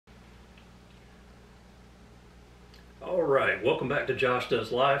Alright, welcome back to Josh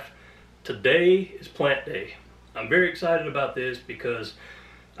Does Life. Today is plant day. I'm very excited about this because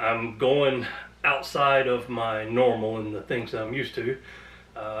I'm going outside of my normal and the things that I'm used to.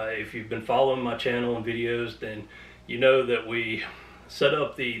 If you've been following my channel and videos, then you know that we set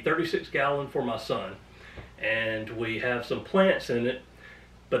up the 36-gallon for my son, and we have some plants in it,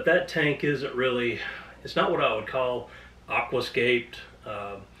 but that tank isn't really, it's not what I would call aquascaped.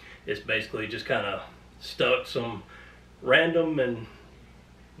 It's basically just kind of stuck some random and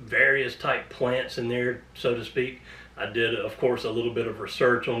various type plants in there, so to speak. I did, of course, a little bit of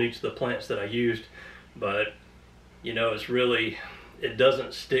research on each of the plants that I used, but you know, it's really, it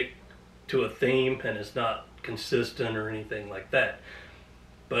doesn't stick to a theme and it's not consistent or anything like that.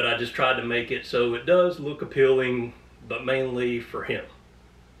 But I just tried to make it so it does look appealing, but mainly for him.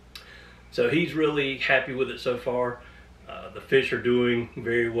 So he's really happy with it so far. The fish are doing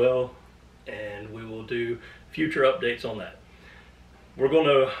very well, and we will do future updates on that. We're going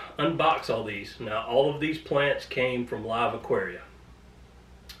to unbox all these. Now, all of these plants came from LiveAquaria.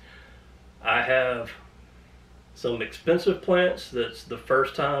 I have some expensive plants. That's the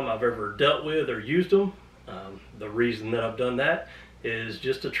first time I've ever dealt with or used them. The reason that I've done that is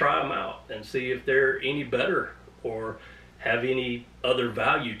just to try them out and see if they're any better or have any other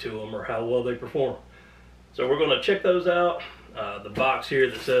value to them or how well they perform. So we're going to check those out. The box here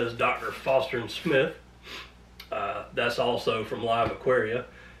that says Dr. Foster and Smith, that's also from LiveAquaria.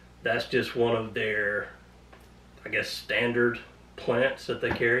 That's just one of their, I guess, standard plants that they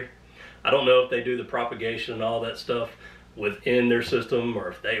carry. I don't know if they do the propagation and all that stuff within their system, or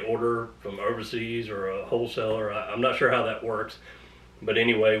if they order from overseas or a wholesaler. I'm not sure how that works. But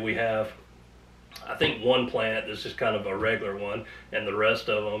anyway, we have, I think, one plant that's just kind of a regular one, and the rest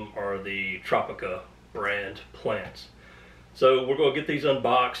of them are the Tropica brand plants. So we're going to get these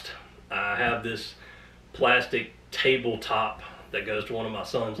unboxed. I have this plastic tabletop that goes to one of my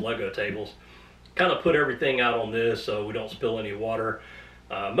son's Lego tables. Kind of put everything out on this so we don't spill any water.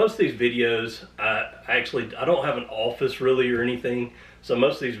 Most of these videos, I don't have an office really or anything, so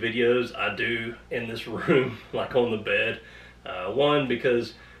most of these videos I do in this room, like on the bed. One,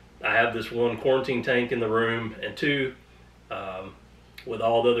 because I have this one quarantine tank in the room, and two, with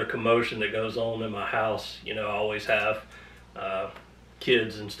all the other commotion that goes on in my house, you know, I always have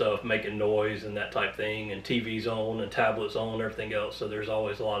kids and stuff making noise and that type thing, and TVs on and tablets on and everything else, so there's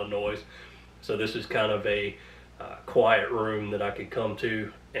always a lot of noise. So this is kind of a quiet room that I could come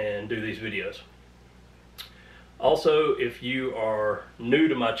to and do these videos. Also, if you are new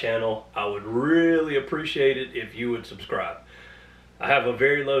to my channel, I would really appreciate it if you would subscribe. I have a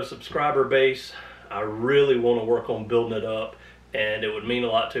very low subscriber base. I really want to work on building it up, and it would mean a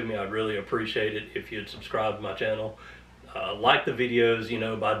lot to me. I'd really appreciate it if you'd subscribe to my channel. Like the videos, you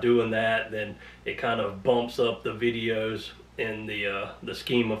know, by doing that, then it kind of bumps up the videos in the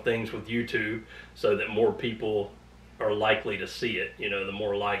scheme of things with YouTube, so that more people are likely to see it. You know, the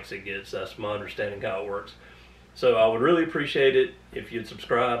more likes it gets. That's my understanding how it works. So I would really appreciate it if you'd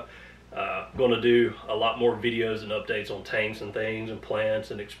subscribe. I'm going to do a lot more videos and updates on tanks and things and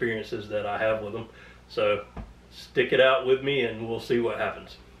plants and experiences that I have with them. So stick it out with me and we'll see what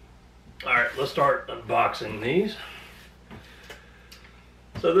happens. Alright, let's start unboxing these.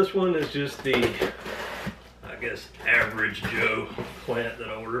 So this one is just the, I guess, average Joe plant that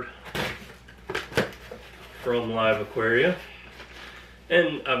I ordered from LiveAquaria.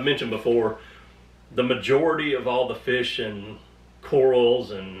 And I've mentioned before, the majority of all the fish and corals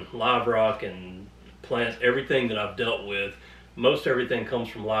and live rock and plants, everything that I've dealt with, most everything comes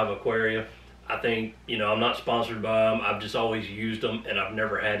from LiveAquaria. I think, you know, I'm not sponsored by them. I've just always used them, and I've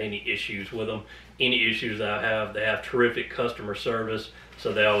never had any issues with them. Any issues that I have, they have terrific customer service,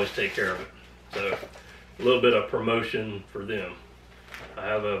 so they always take care of it. So a little bit of promotion for them. I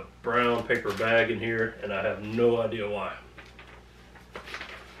have a brown paper bag in here, and I have no idea why.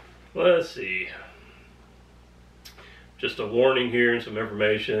 Let's see. Just a warning here and some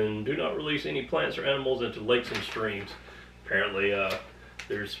information. Do not release any plants or animals into lakes and streams. Apparently,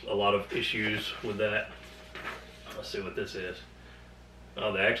 there's a lot of issues with that. Let's see what this is.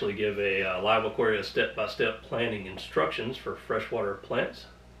 Oh, they actually give a LiveAquaria step-by-step planting instructions for freshwater plants.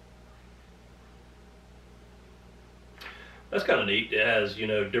 That's kind of neat. It has, you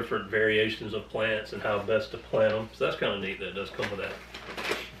know, different variations of plants and how best to plant them. So that's kind of neat that it does come with that.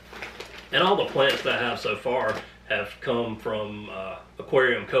 And all the plants that I have so far have come from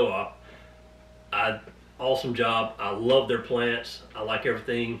Aquarium Co-op. Awesome job. I love their plants. I like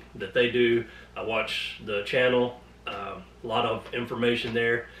everything that they do. I watch the channel. A lot of information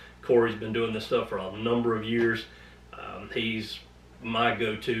there. Corey's been doing this stuff for a number of years. He's my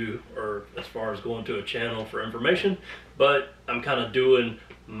go-to, or as far as going to a channel for information, but I'm kind of doing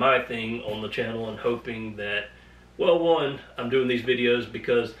my thing on the channel and hoping that, well, one, I'm doing these videos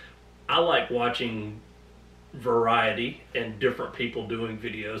because I like watching variety and different people doing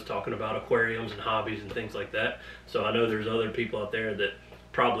videos talking about aquariums and hobbies and things like that. So I know there's other people out there that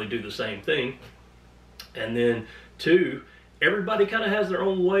probably do the same thing. And then two, everybody kind of has their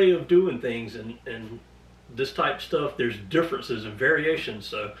own way of doing things, and this type of stuff, there's differences and variations.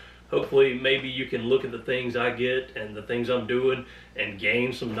 So hopefully maybe you can look at the things I get and the things I'm doing and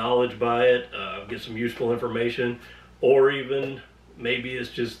gain some knowledge by it, get some useful information, or even maybe it's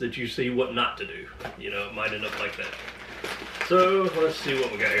just that you see what not to do. You know, it might end up like that. So let's see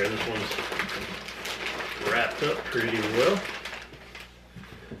what we got here. This one's wrapped up pretty well.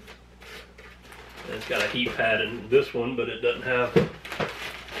 And it's got a heat pad in this one, but it doesn't have,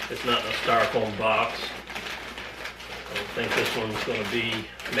 it's not in a styrofoam box. I don't think this one's going to be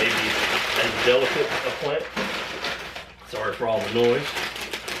maybe as delicate a plant. Sorry for all the noise.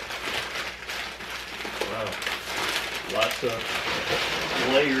 Wow. Lots of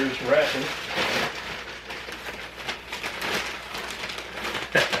layers wrapping.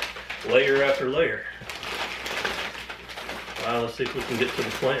 Layer after layer. Wow, let's see if we can get to the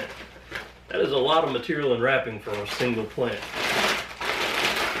plant. That is a lot of material in wrapping for a single plant.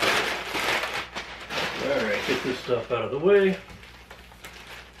 Alright, get this stuff out of the way. Let's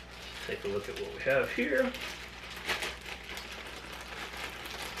take a look at what we have here.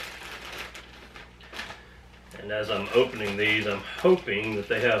 And as I'm opening these, I'm hoping that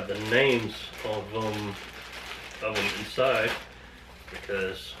they have the names of them inside,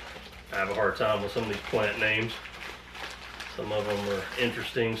 because I have a hard time with some of these plant names. Some of them are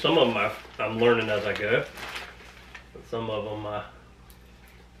interesting. Some of them I'm learning as I go. But some of them I'm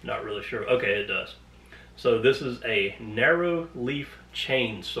not really sure. Okay, it does. So this is a narrow leaf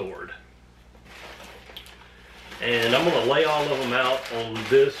chain sword. And I'm going to lay all of them out on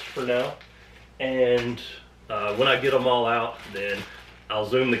this for now. And when I get them all out, then I'll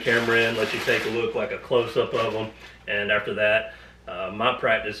zoom the camera in, let you take a look, like a close-up of them. And after that, my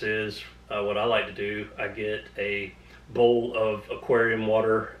practice is, what I like to do, I get a bowl of aquarium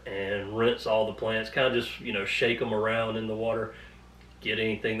water and rinse all the plants, kind of just, you know, shake them around in the water, get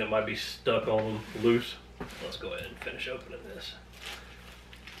anything that might be stuck on them loose. Let's go ahead and finish opening this.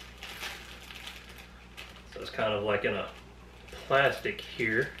 So it's kind of like in a plastic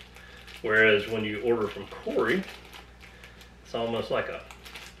here, whereas when you order from Corey, it's almost like a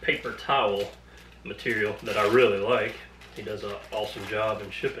paper towel material that I really like. He does an awesome job in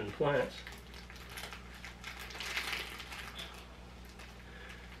shipping plants.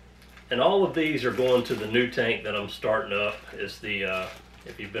 And all of these are going to the new tank that I'm starting up. It's the,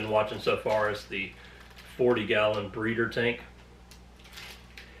 if you've been watching so far, it's the 40-gallon breeder tank.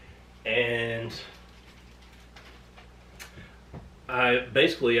 And I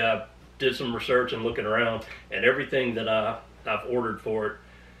did some research and looking around, and everything that I've ordered for it,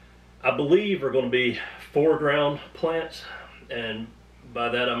 I believe are going to be foreground plants. And by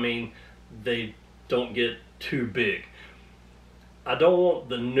that I mean they don't get too big. I don't want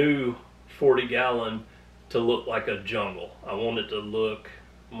the new 40-gallon to look like a jungle. I want it to look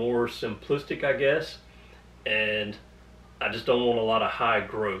more simplistic, I guess, and I just don't want a lot of high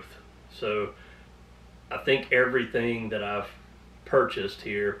growth. So I think everything that I've purchased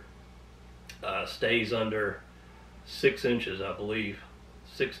here stays under 6 inches, I believe,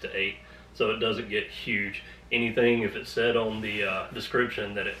 6 to 8, so it doesn't get huge. Anything, if it said on the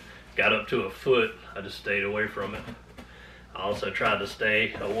description that it got up to a foot, I just stayed away from it. I also tried to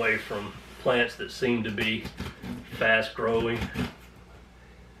stay away from plants that seem to be fast growing,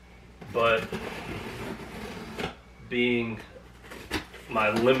 but being my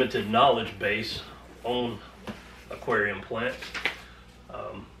limited knowledge base on aquarium plants,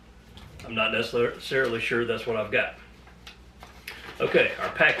 I'm not necessarily sure that's what I've got. Okay, our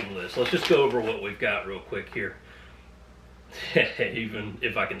packing list. Let's just go over what we've got real quick here. Even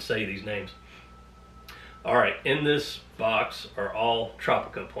if I can say these names. Alright, in this box are all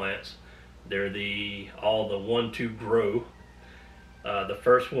Tropica plants. They're all the 1-2 grow. The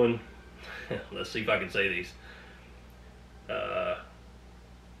first one, let's see if I can say these.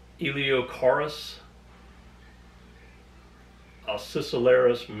 Eliocarus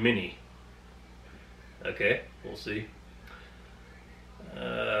Ossicularis mini. Okay, we'll see.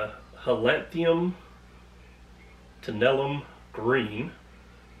 Halanthium tenellum green,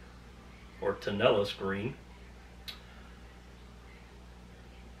 or Tenellus green.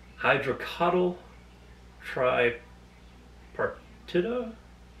 Hydrocotyle tripartita,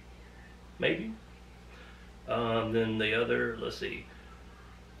 maybe. Then the other, let's see,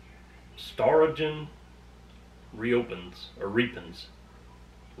 Starogen reopens or repens,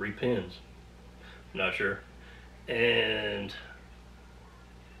 not sure, and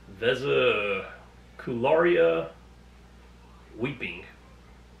Vesicularia weeping,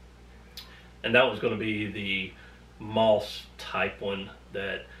 and that was going to be the moss type one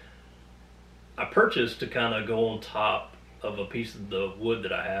that I purchased to kind of go on top of a piece of the wood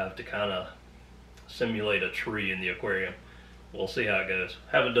that I have to kind of simulate a tree in the aquarium. We'll see how it goes.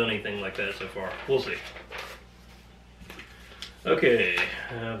 Haven't done anything like that so far. We'll see. Okay,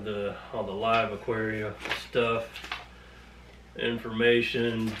 I have all the LiveAquaria stuff,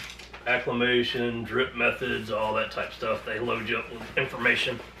 information, acclimation, drip methods, all that type stuff. They load you up with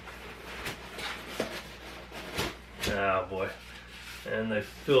information. Oh boy. And they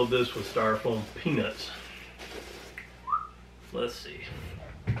filled this with styrofoam peanuts. Let's see.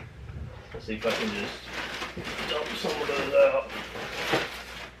 Let's see if I can just dump some of those out.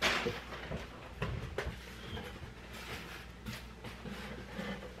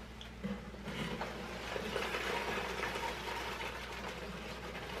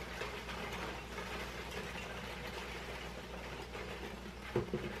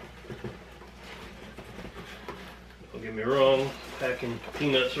 Don't get me wrong, packing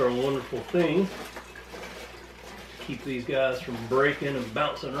peanuts are a wonderful thing. Keep these guys from breaking and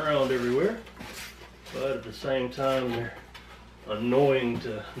bouncing around everywhere. But at the same time, they're annoying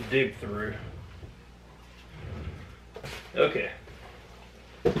to dig through. Okay.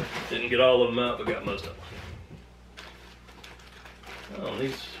 Didn't get all of them out, but got most of them. Oh,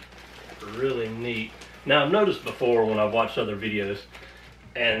 these are really neat. Now, I've noticed before when I've watched other videos,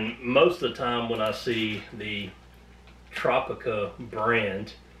 and most of the time when I see the Tropica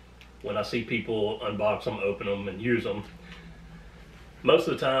brand, when I see people unbox them, open them, and use them, most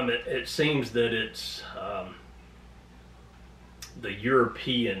of the time it seems that it's the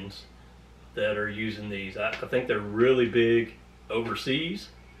Europeans that are using these. I think they're really big overseas.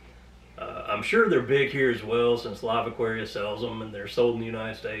 I'm sure they're big here as well, since LiveAquaria sells them and they're sold in the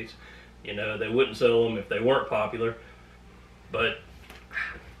United States. You know, they wouldn't sell them if they weren't popular. But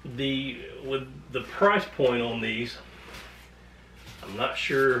with the price point on these, I'm not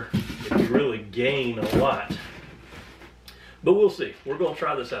sure if you really gain a lot. But we'll see. We're going to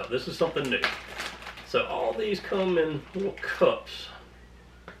try this out. This is something new. So all these come in little cups,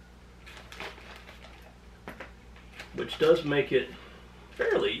 which does make it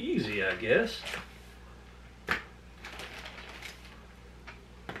fairly easy, I guess.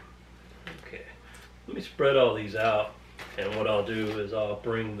 Okay, let me spread all these out, and what I'll do is I'll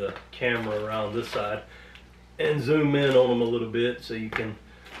bring the camera around this side and zoom in on them a little bit so you can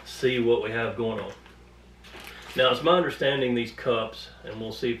see what we have going on. Now, it's my understanding these cups, and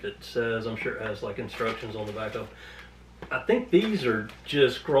we'll see if it says, I'm sure it has like instructions on the back of them. I think these are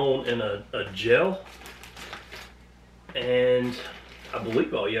just grown in a gel, and I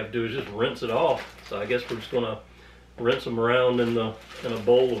believe all you have to do is just rinse it off. So I guess we're just gonna rinse them around in a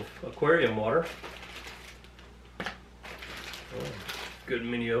bowl of aquarium water. Oh, good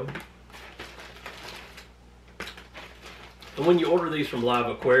many of them. And when you order these from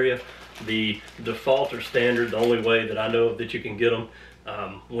LiveAquaria, the default or standard, the only way that I know of that you can get them,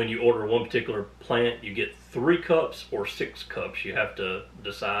 when you order one particular plant, you get 3 cups or 6 cups. You have to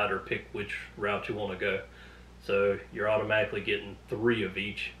decide or pick which route you want to go. So you're automatically getting 3 of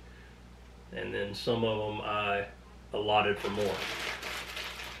each, and then some of them I allotted for more.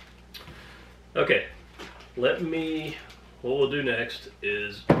 Okay, what we'll do next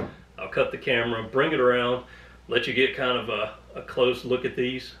is I'll cut the camera, bring it around, let you get kind of a close look at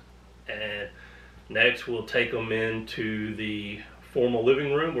these, and next we'll take them into the formal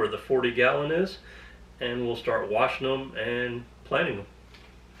living room where the 40-gallon is, and we'll start washing them and planting them.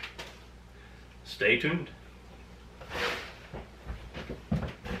 Stay tuned.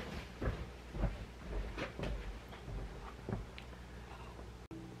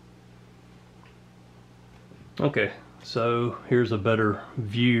 Okay, so here's a better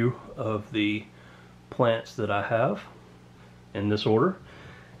view of the plants that I have in this order.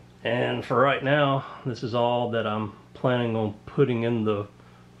 And for right now, this is all that I'm planning on putting in the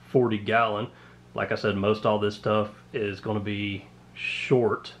 40-gallon. Like I said, most all this stuff is going to be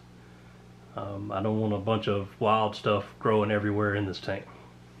short. I don't want a bunch of wild stuff growing everywhere in this tank.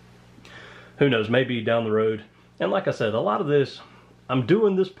 Who knows, maybe down the road. And like I said, a lot of this, I'm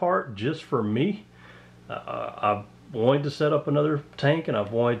doing this part just for me. I've wanted to set up another tank, and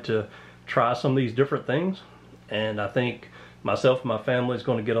I've wanted to try some of these different things. And I think myself and my family is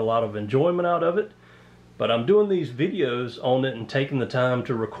going to get a lot of enjoyment out of it. But I'm doing these videos on it and taking the time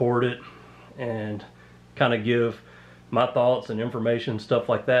to record it and kind of give my thoughts and information, stuff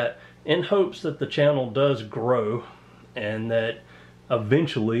like that, in hopes that the channel does grow and that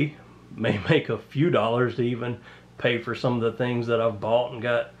eventually may make a few dollars to even pay for some of the things that I've bought and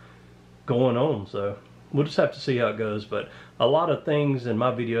got going on. So we'll just have to see how it goes, but a lot of things in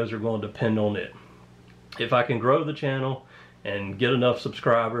my videos are going to depend on it. If I can grow the channel and get enough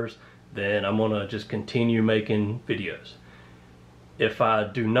subscribers, then I'm gonna just continue making videos. If I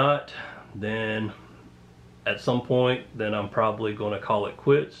do not, then at some point, then I'm probably gonna call it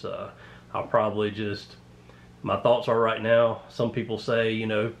quits. I'll probably just, my thoughts are right now, some people say, you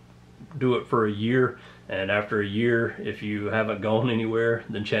know, do it for a year, and after a year, if you haven't gone anywhere,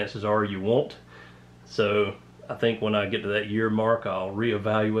 then chances are you won't. So I think when I get to that year mark, I'll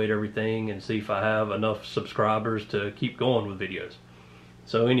reevaluate everything and see if I have enough subscribers to keep going with videos.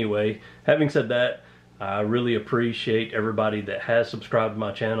 So anyway, having said that, I really appreciate everybody that has subscribed to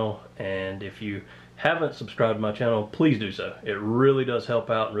my channel, and if you haven't subscribed to my channel, please do so. It really does help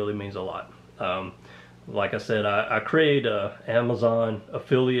out and really means a lot. Like I said, I create a Amazon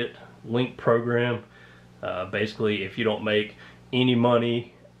affiliate link program. Basically, if you don't make any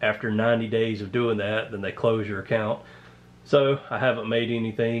money after 90 days of doing that, then they close your account. So I haven't made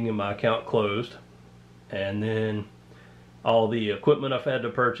anything and my account closed. And then all the equipment I've had to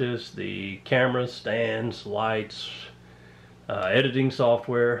purchase, the cameras, stands, lights, editing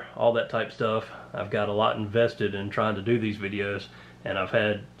software, all that type stuff, I've got a lot invested in trying to do these videos, and I've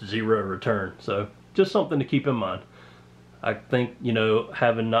had zero return. So just something to keep in mind. I think, you know,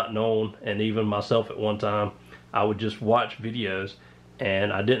 having not known, and even myself at one time, I would just watch videos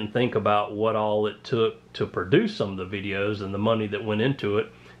and I didn't think about what all it took to produce some of the videos and the money that went into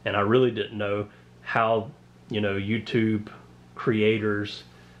it, and I really didn't know how, you know, YouTube creators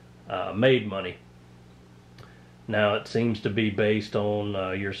made money. Now it seems to be based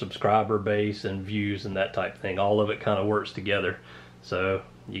on your subscriber base and views and that type thing. All of it kind of works together. So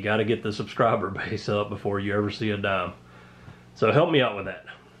you got to get the subscriber base up before you ever see a dime. So help me out with that.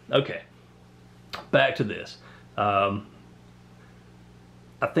 Okay, back to this.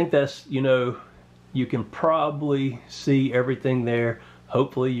 I think that's, you know, you can probably see everything there.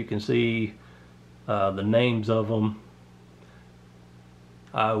 Hopefully you can see the names of them.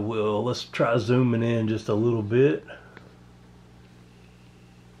 Let's try zooming in just a little bit.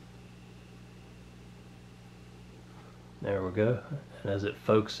 There we go. And as it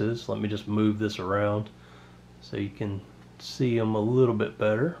focuses, let me just move this around so you can see them a little bit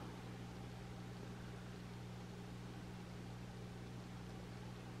better.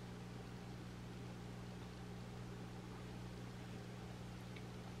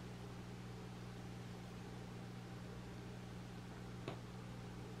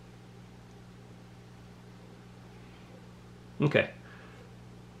 Okay,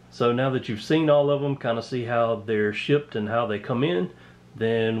 so now that you've seen all of them, kind of see how they're shipped and how they come in,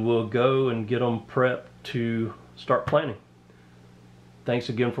 then we'll go and get them prepped to start planting. Thanks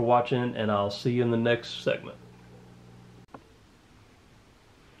again for watching, and I'll see you in the next segment.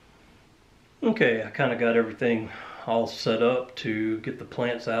 Okay, I kind of got everything all set up to get the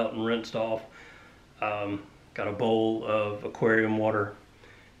plants out and rinsed off. Got a bowl of aquarium water,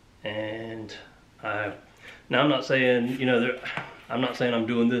 and now I'm not saying, you know, I'm not saying I'm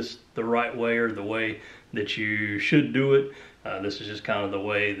doing this the right way or the way that you should do it. This is just kind of the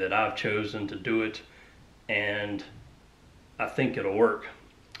way that I've chosen to do it, and I think it'll work.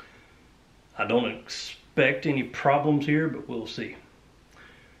 I don't expect any problems here, but we'll see.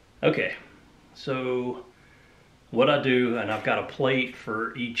 Okay, so what I do, and I've got a plate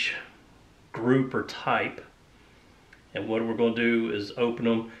for each group or type, and what we're going to do is open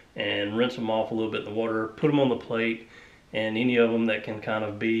them and rinse them off a little bit in the water, put them on the plate, and any of them that can kind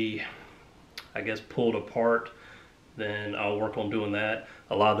of be, I guess, pulled apart, then I'll work on doing that.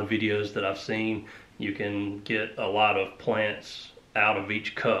 A lot of the videos that I've seen, you can get a lot of plants out of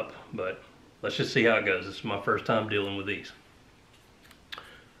each cup, but let's just see how it goes. This is my first time dealing with these.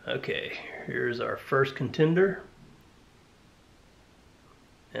 Okay, here's our first contender,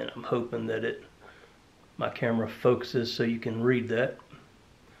 and I'm hoping that my camera focuses so you can read that.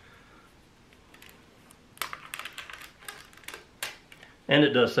 And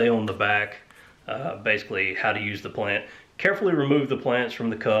it does say on the back basically how to use the plant. Carefully remove the plants from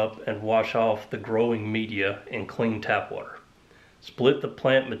the cup and wash off the growing media in clean tap water. Split the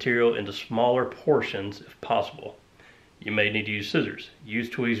plant material into smaller portions if possible. You may need to use scissors. Use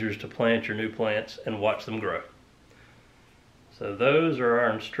tweezers to plant your new plants and watch them grow. So those are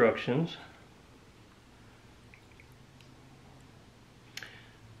our instructions.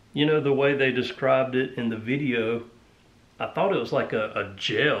 You know, the way they described it in the video, I thought it was like a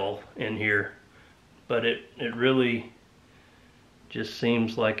gel in here, but it really just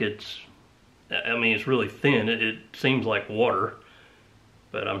seems like it's, I mean, it's really thin. It seems like water,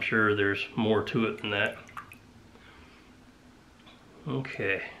 but I'm sure there's more to it than that.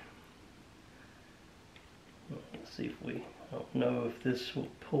 Okay. Let's see if we, I don't know if this will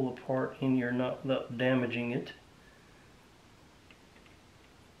pull apart any or not without damaging it.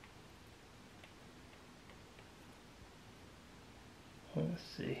 Let's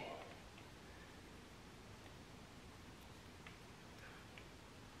see.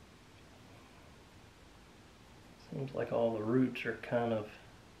 Seems like all the roots are kind of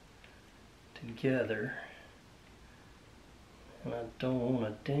together, and I don't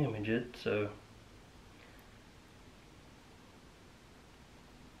want to damage it, so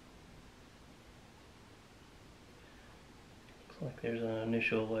looks like there's an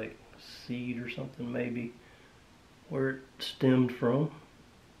initial like seed or something maybe where it stemmed from.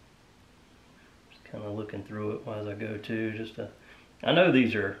 Just kind of looking through it as I go too, just to, I know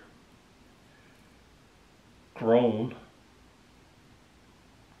these are grown.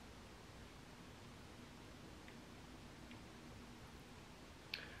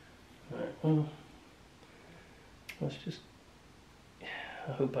 Alright, well, let's just,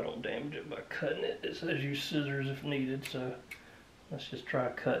 I hope I don't damage it by cutting it. It says use scissors if needed, so let's just try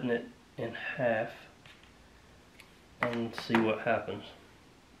cutting it in half and see what happens.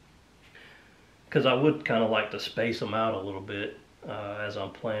 Because I would kind of like to space them out a little bit as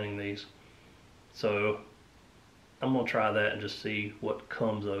I'm planting these. So I'm going to try that and just see what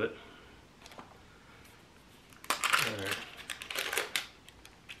comes of it. All right.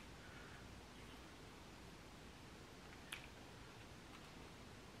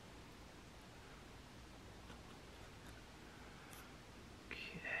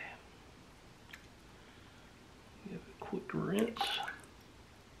 Quick rinse.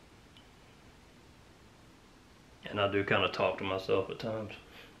 And I do kind of talk to myself at times.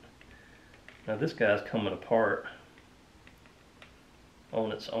 Now this guy's coming apart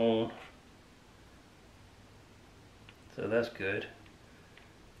on its own, so that's good.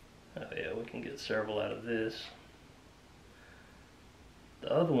 Oh yeah, we can get several out of this.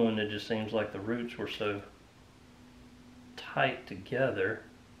 The other one, it just seems like the roots were so tight together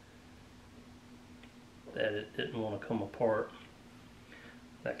that it didn't want to come apart.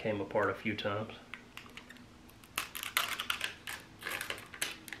 That came apart a few times.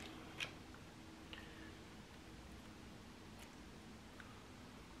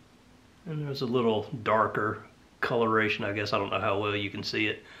 And there's a little darker coloration, I guess. I don't know how well you can see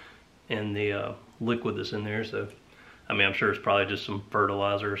it in the liquid that's in there. So, I mean, I'm sure it's probably just some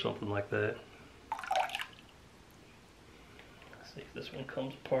fertilizer or something like that. Let's see if this one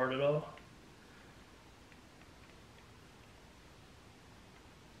comes apart at all.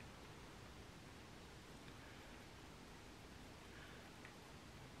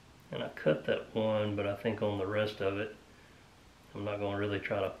 And I cut that one, but I think on the rest of it, I'm not going to really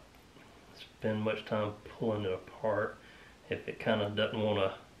try to spend much time pulling it apart. If it kind of doesn't want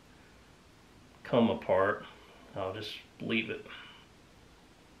to come apart, I'll just leave it.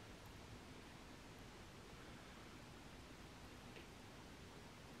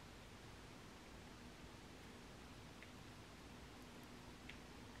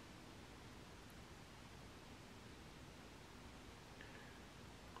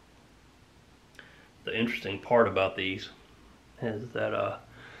 The interesting part about these is that,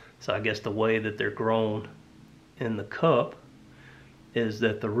 so I guess the way that they're grown in the cup is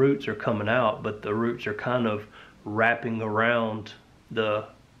that the roots are coming out, but the roots are kind of wrapping around the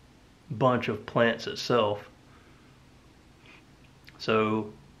bunch of plants itself.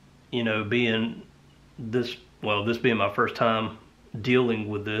 So, you know, being this, well, this being my first time dealing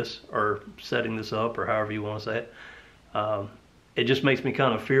with this or setting this up or however you want to say it, it just makes me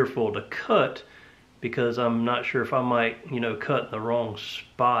kind of fearful to cut, because I'm not sure if I might, you know, cut in the wrong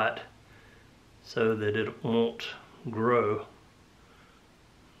spot so that it won't grow.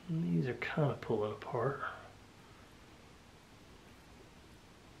 And these are kind of pulling apart.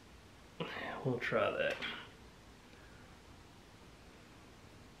 We'll try that.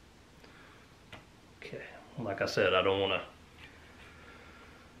 Okay, like I said, I don't want to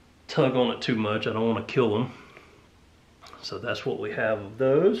tug on it too much. I don't want to kill them. So that's what we have of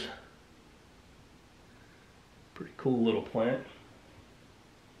those. Pretty cool little plant.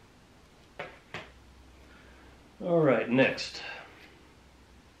 All right, next.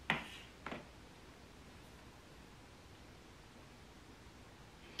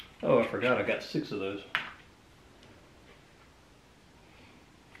 Oh, I forgot I got 6 of those.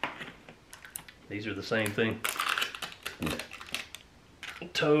 These are the same thing.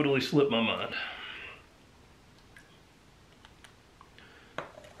 Totally slipped my mind.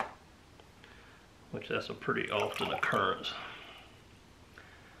 which that's a pretty often occurrence.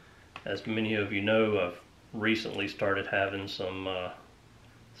 As many of you know, I've recently started having some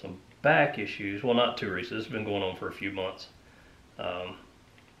back issues. Well, not too recent. It's been going on for a few months.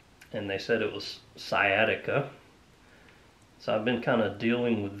 And they said it was sciatica. So I've been kind of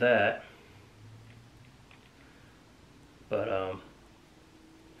dealing with that. But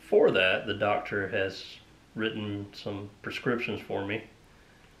for that, the doctor has written some prescriptions for me.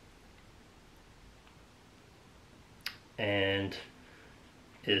 And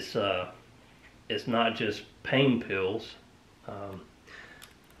it's not just pain pills. I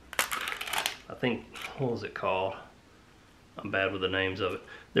think, what was it called? I'm bad with the names of it.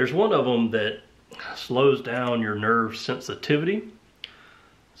 There's one of them that slows down your nerve sensitivity.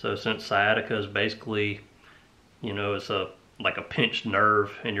 So since sciatica is basically, you know, it's like a pinched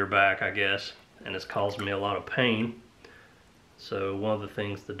nerve in your back, I guess, and it's causing me a lot of pain. So one of the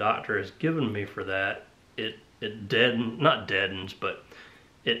things the doctor has given me for that, it not deadens, but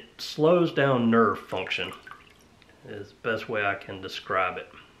it slows down nerve function, is the best way I can describe it.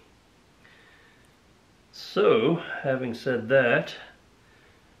 So, having said that,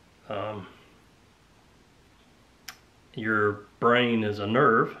 your brain is a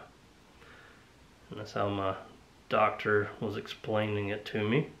nerve, and that's how my doctor was explaining it to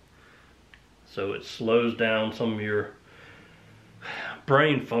me. So it slows down some of your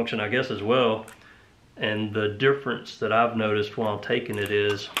brain function, I guess, as well. And the difference that I've noticed while taking it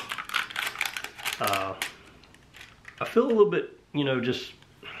is I feel a little bit, you know, just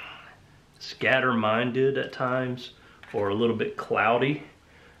scatter-minded at times, or a little bit cloudy.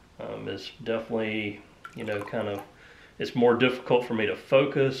 It's definitely, you know, kind of, it's more difficult for me to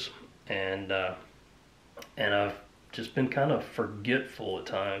focus, and I've just been kind of forgetful at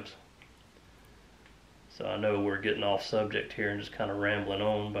times. So I know we're getting off subject here and just kind of rambling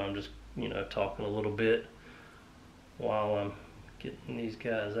on, but I'm just, you know, talking a little bit while I'm getting these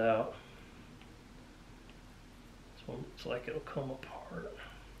guys out. This one looks like it'll come apart.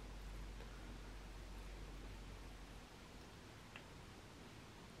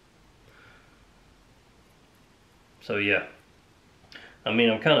 So yeah, I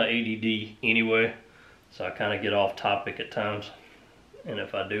mean, I'm kind of ADD anyway, so I kind of get off topic at times, and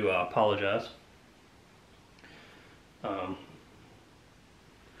if I do, I apologize.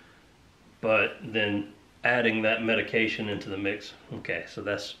 But then adding that medication into the mix, okay, so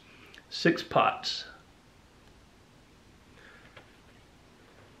that's 6 pots.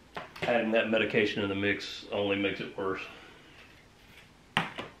 Adding that medication in the mix only makes it worse.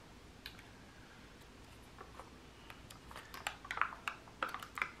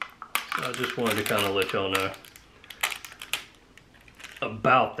 So I just wanted to kind of let y'all know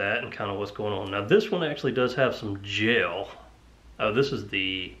about that and kind of what's going on. Now this one actually does have some gel. Oh, this is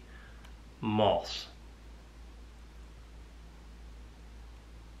the moss.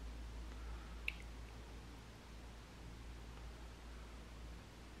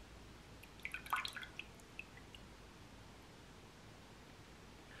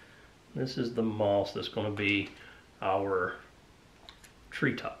 This is the moss that's going to be our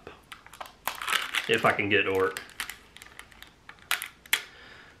treetop, if I can get it to work.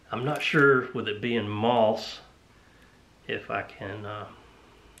 I'm not sure with it being moss if I can, yeah,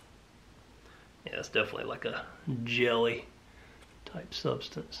 it's definitely like a jelly type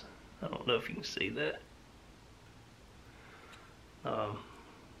substance. I don't know if you can see that.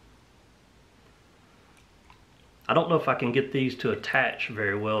 I don't know if I can get these to attach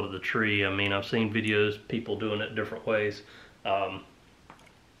very well to the tree. I mean, I've seen videos, people doing it different ways. I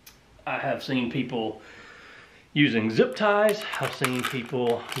have seen people using zip ties, I've seen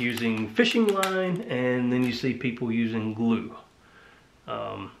people using fishing line, and then you see people using glue.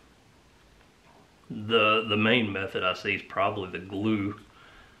 The main method I see is probably the glue,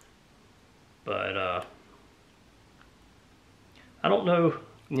 but I don't know,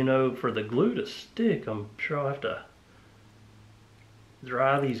 you know, for the glue to stick, I'm sure I'll have to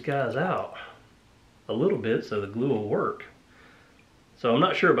dry these guys out a little bit so the glue will work. So I'm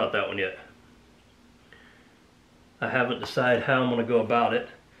not sure about that one yet. I haven't decided how I'm going to go about it,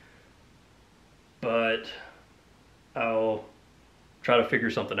 but I'll try to figure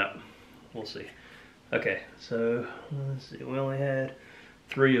something out. We'll see. Okay, so let's see, we only had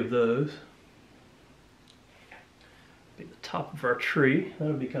 3 of those. Be the top of our tree, that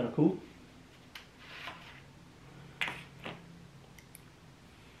would be kind of cool.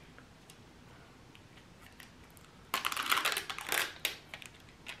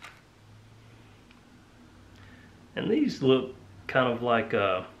 And these look kind of like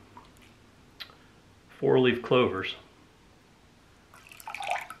 4-leaf clovers.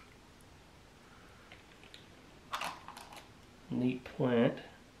 neat plant.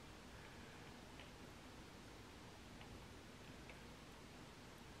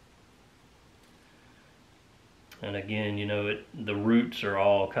 And again, you know, the roots are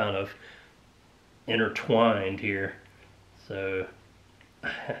all kind of intertwined here, so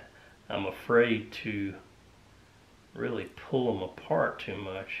I'm afraid to really pull them apart too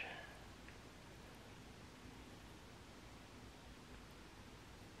much.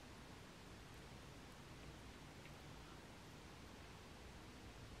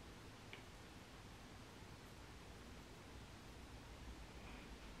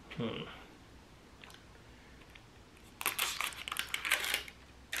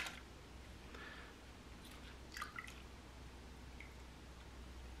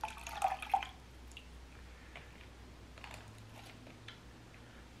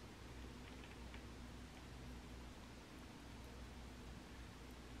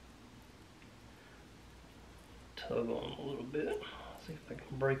 Tug on a little bit. See if I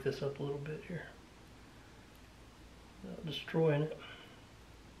can break this up a little bit here without destroying it.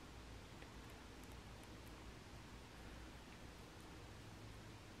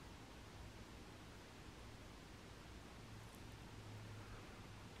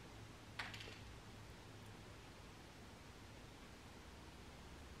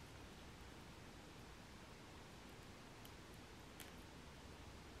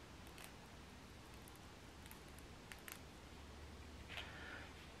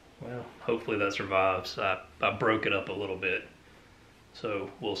 Well, hopefully that survives. I broke it up a little bit, so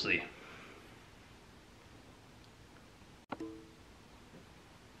we'll see.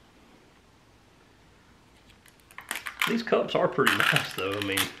 These cups are pretty nice though. I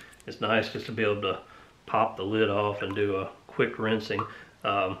mean, it's nice just to be able to pop the lid off and do a quick rinsing.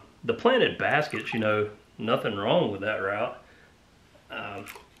 The planted baskets, you know, nothing wrong with that route.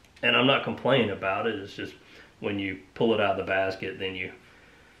 And I'm not complaining about it. It's just when you pull it out of the basket, then you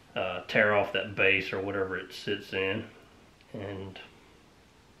tear off that base or whatever it sits in, and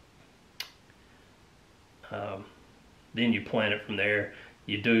then you plant it from there.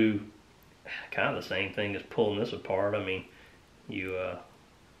 You do kind of the same thing as pulling this apart. I mean, you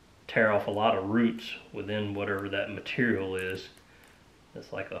tear off a lot of roots within whatever that material is.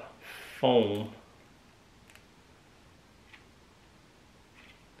 It's like a foam.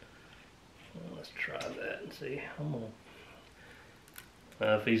 Well, let's try that and see.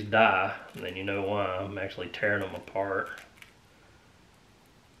 If these die, then you know why. I'm actually tearing them apart,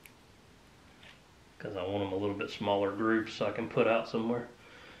 because I want them a little bit smaller groups so I can put out somewhere.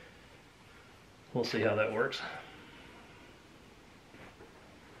 We'll see how that works.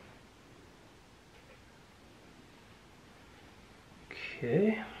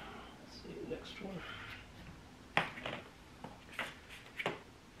 Okay, let's see the next one.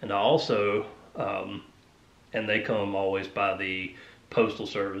 And I also, and they come always by the postal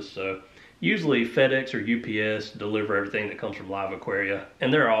service, so usually FedEx or UPS deliver everything that comes from LiveAquaria,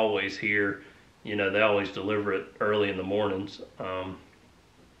 and they're always here. You know, they always deliver it early in the mornings.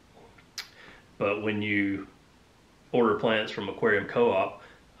 But when you order plants from Aquarium Co-op,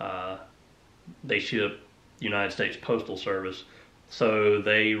 they ship United States Postal Service, so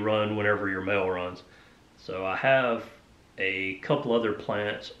they run whenever your mail runs. So I have a couple other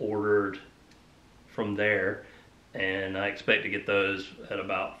plants ordered from there, and I expect to get those at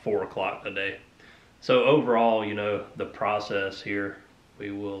about 4 o'clock today. So overall, you know, the process here,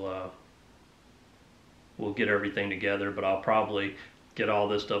 we will we'll get everything together, but I'll probably get all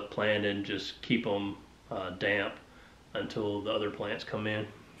this stuff planted and just keep them damp until the other plants come in.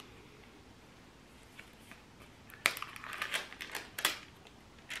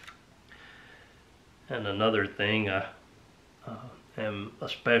 And another thing, I am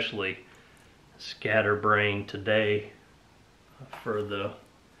especially scatterbrained today for the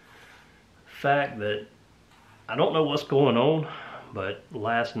fact that I don't know what's going on, but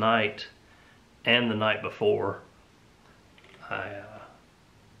last night and the night before, I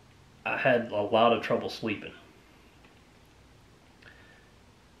had a lot of trouble sleeping.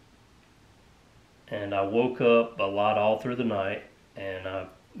 And I woke up a lot all through the night, and I've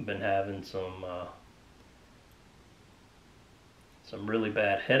been having some really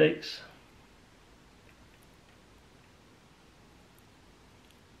bad headaches.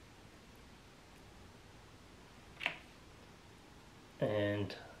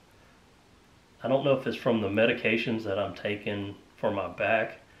 And I don't know if it's from the medications that I'm taking for my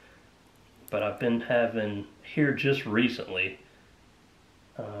back, but I've been having, here just recently,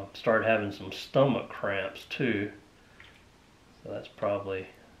 started having some stomach cramps too. So that's probably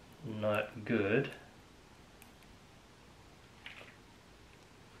not good.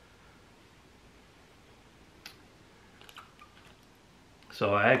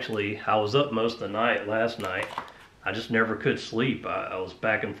 So I was up most of the night last night. I just never could sleep. I was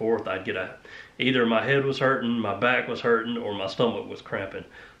back and forth. Either my head was hurting, my back was hurting, or my stomach was cramping.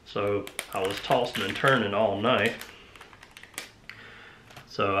 So I was tossing and turning all night.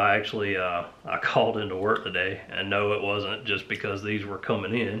 So I actually, I called into work today, and no, it wasn't just because these were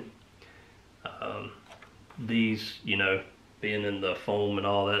coming in. These, you know, being in the foam and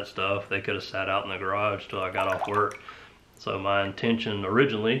all that stuff, they could have sat out in the garage till I got off work. So my intention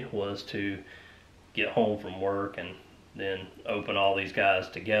originally was to get home from work and then open all these guys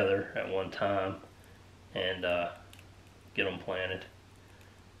together at one time and get them planted.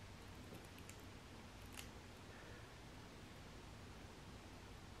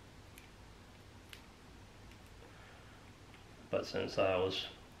 But since I was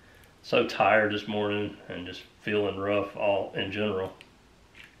so tired this morning and just feeling rough all in general,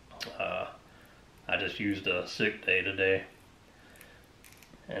 I just used a sick day today.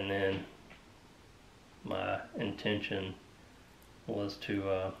 And then my intention was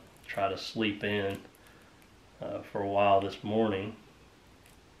to try to sleep in for a while this morning.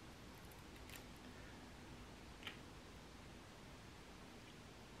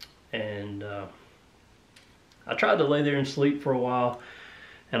 And I tried to lay there and sleep for a while,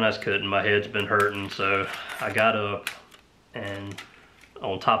 and I just couldn't. My head's been hurting, so I got up, and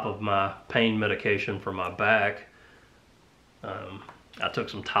on top of my pain medication for my back, I took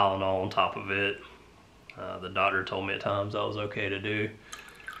some Tylenol on top of it. The doctor told me at times that was okay to do.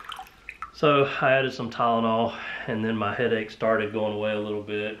 So I added some Tylenol, and then my headache started going away a little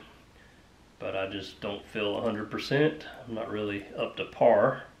bit, but I just don't feel 100%. I'm not really up to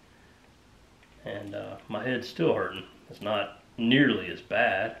par, and my head's still hurting. It's not nearly as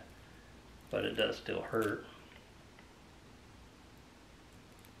bad, but it does still hurt.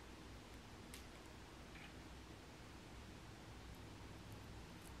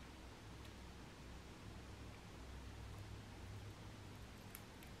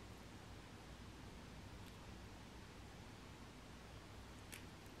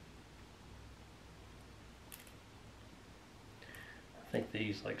 I think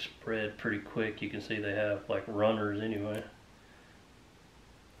these like spread pretty quick. You can see they have like runners anyway.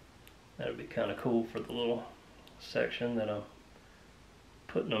 That'd be kind of cool for the little section that I'm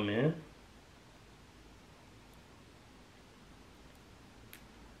putting them in.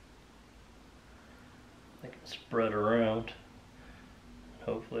 They can spread around.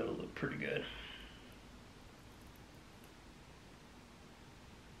 Hopefully it'll look pretty good.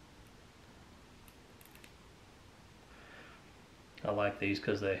 I like these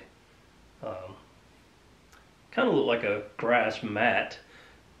because they kind of look like a grass mat,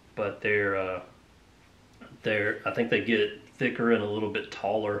 but I think they get thicker and a little bit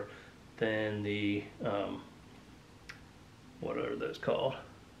taller than the what are those called?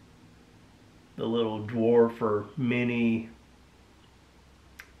 The little dwarf or mini.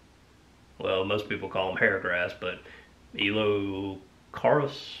 Well, most people call them hair grass, but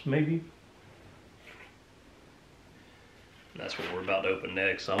Elocaris maybe. That's what we're about to open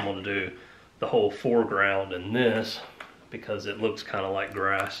next. So I'm going to do the whole foreground in this because it looks kind of like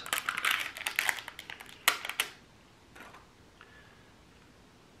grass.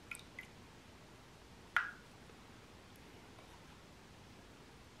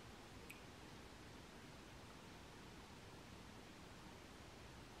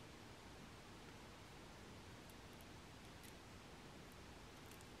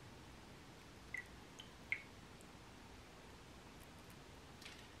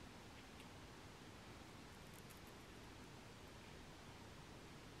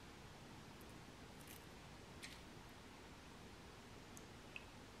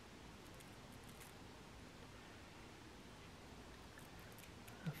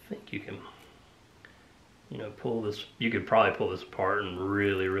 I think you can, pull this, you could probably pull this apart in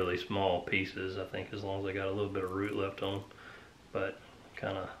really, really small pieces, I think, as long as they got a little bit of root left on them. But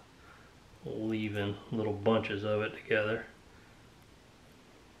kind of leaving little bunches of it together.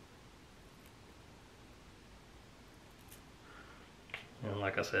 And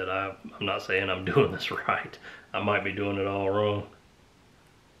like I said, I'm not saying I'm doing this right. I might be doing it all wrong.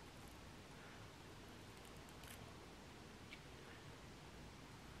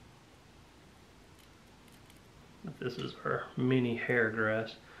 This is our mini hair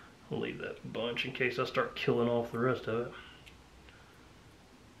grass. I'll leave that bunch in case I start killing off the rest of it.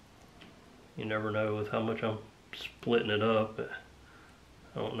 You never know with how much I'm splitting it up.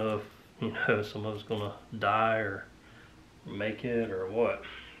 I don't know if some of it's gonna die or make it or what.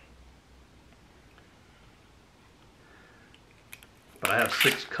 But I have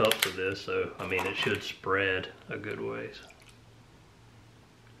 6 cups of this, so I mean it should spread a good ways.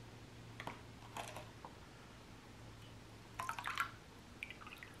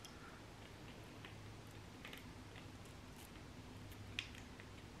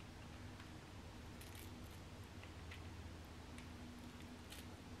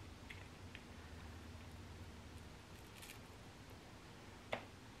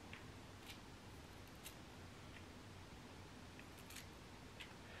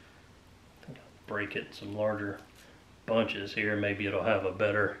 break it in some larger bunches here. Maybe it'll have a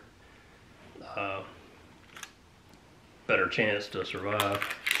better chance to survive.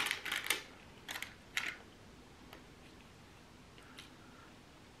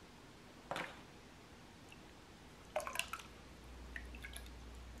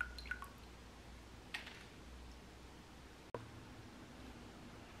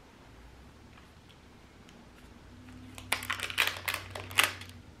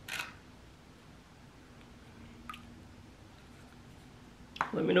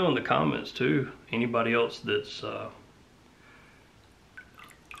 Let me know in the comments too, anybody else that's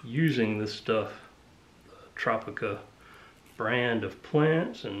using this stuff, the Tropica brand of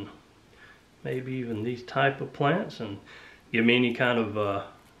plants, and maybe even these type of plants, and give me any kind of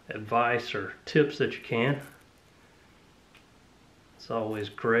advice or tips that you can. It's always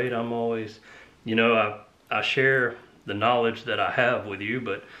great. I'm always, you know, I share the knowledge that I have with you,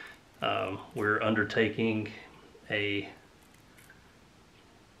 but we're undertaking a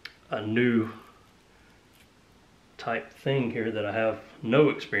new type thing here that I have no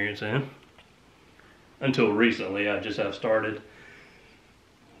experience in. Until recently, I just have started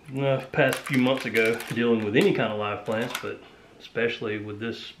past few months ago dealing with any kind of live plants, but especially with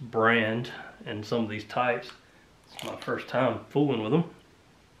this brand and some of these types, it's my first time fooling with them.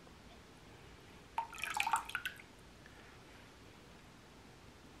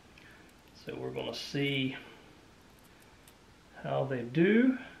 So we're gonna see how they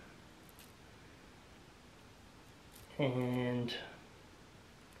do and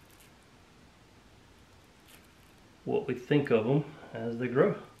what we think of them as they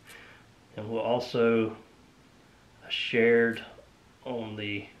grow. And we'll also, I shared on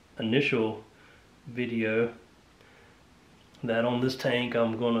the initial video that on this tank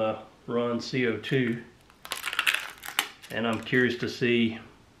I'm gonna run CO2, and I'm curious to see,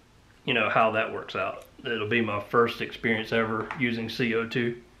 you know, how that works out. It'll be my first experience ever using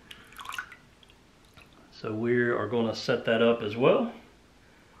CO2. So we are going to set that up as well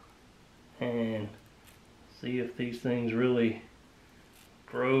and see if these things really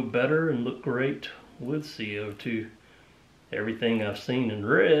grow better and look great with CO2. Everything I've seen and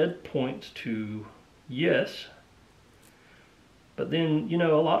read points to yes. But then, you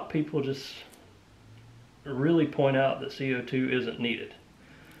know, a lot of people just really point out that CO2 isn't needed.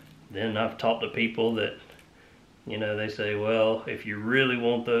 Then I've talked to people that, you know, they say, well, if you really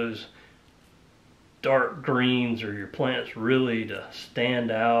want those dark greens or your plants really to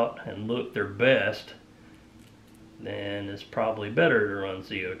stand out and look their best, then it's probably better to run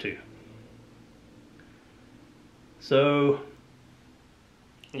CO2. So,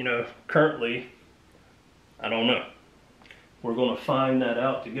 you know, currently, I don't know. We're going to find that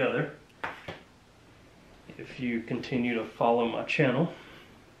out together if you continue to follow my channel.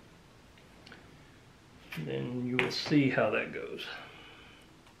 Then you will see how that goes.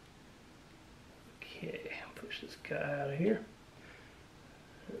 Okay, push this guy out of here.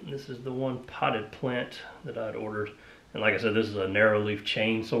 And this is the one potted plant that I'd ordered. And like I said, this is a narrow leaf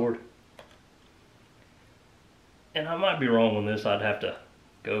chain sword. And I might be wrong on this. I'd have to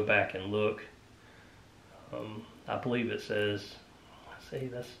go back and look. I believe it says, see,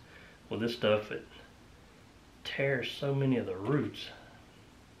 that's, with this stuff, it tears so many of the roots.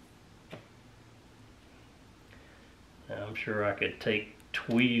 Now, I'm sure I could take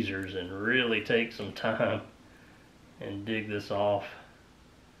tweezers and really take some time and dig this off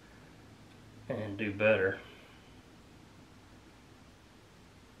and do better.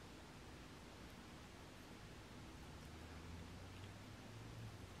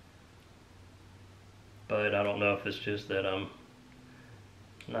 But I don't know if it's just that I'm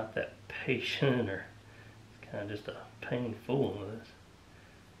not that patient, or it's kind of just a pain fooling with this.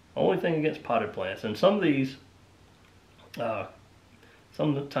 Only thing against potted plants, and some of these,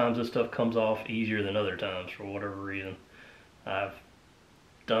 sometimes this stuff comes off easier than other times for whatever reason. I've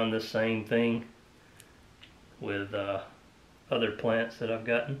done the same thing with other plants that I've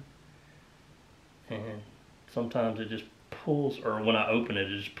gotten, and sometimes it just pulls, or when I open it,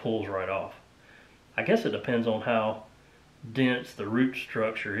 it just pulls right off. I guess it depends on how dense the root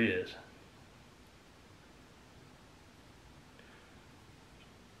structure is.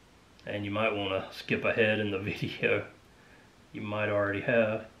 And you might want to skip ahead in the video. You might already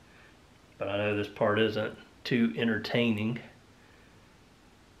have, but I know this part isn't too entertaining.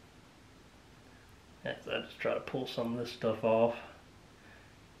 As I just try to pull some of this stuff off.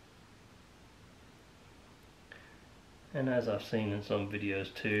 And as I've seen in some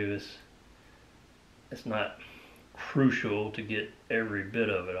videos too, it's not crucial to get every bit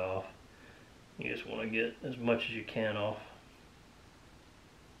of it off. You just want to get as much as you can off.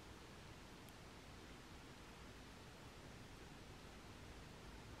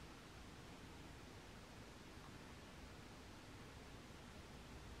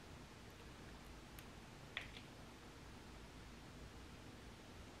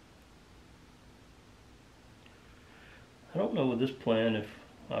 don't know with this plant if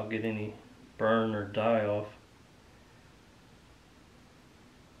I'll get any burn or die off.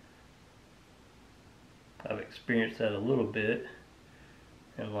 I've experienced that a little bit,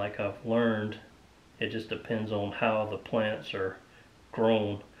 and like I've learned, it just depends on how the plants are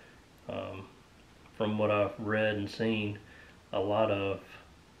grown. From what I've read and seen, a lot of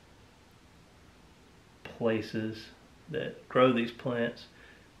places that grow these plants,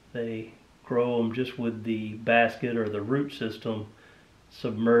 they grow them just with the basket or the root system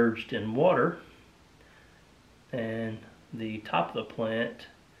submerged in water, and the top of the plant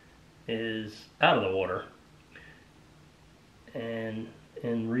is out of the water. And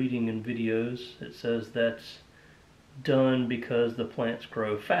in reading and videos, it says that's done because the plants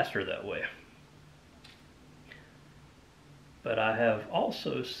grow faster that way. But I have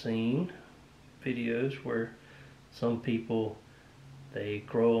also seen videos where some people, they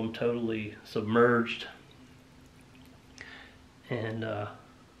grow them totally submerged, and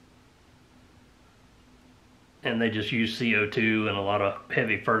they just use CO2 and a lot of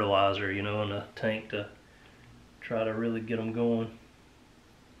heavy fertilizer, you know, in a tank to try to really get them going.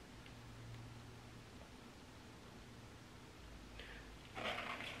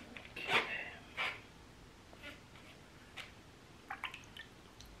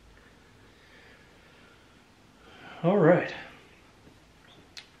 All right.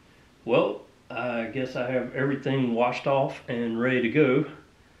 Well, I guess I have everything washed off and ready to go.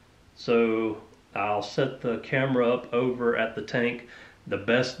 So I'll set the camera up over at the tank the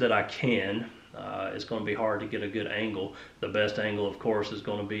best that I can. It's going to be hard to get a good angle. The best angle, of course, is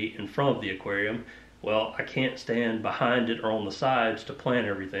going to be in front of the aquarium. Well, I can't stand behind it or on the sides to plant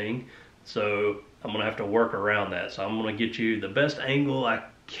everything, so I'm going to have to work around that. So I'm going to get you the best angle I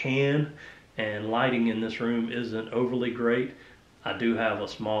can, and lighting in this room isn't overly great. I do have a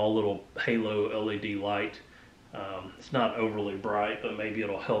small little halo LED light. It's not overly bright, but maybe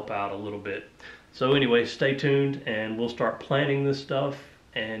it'll help out a little bit. So anyway, stay tuned and we'll start planting this stuff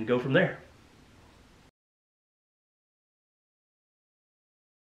and go from there.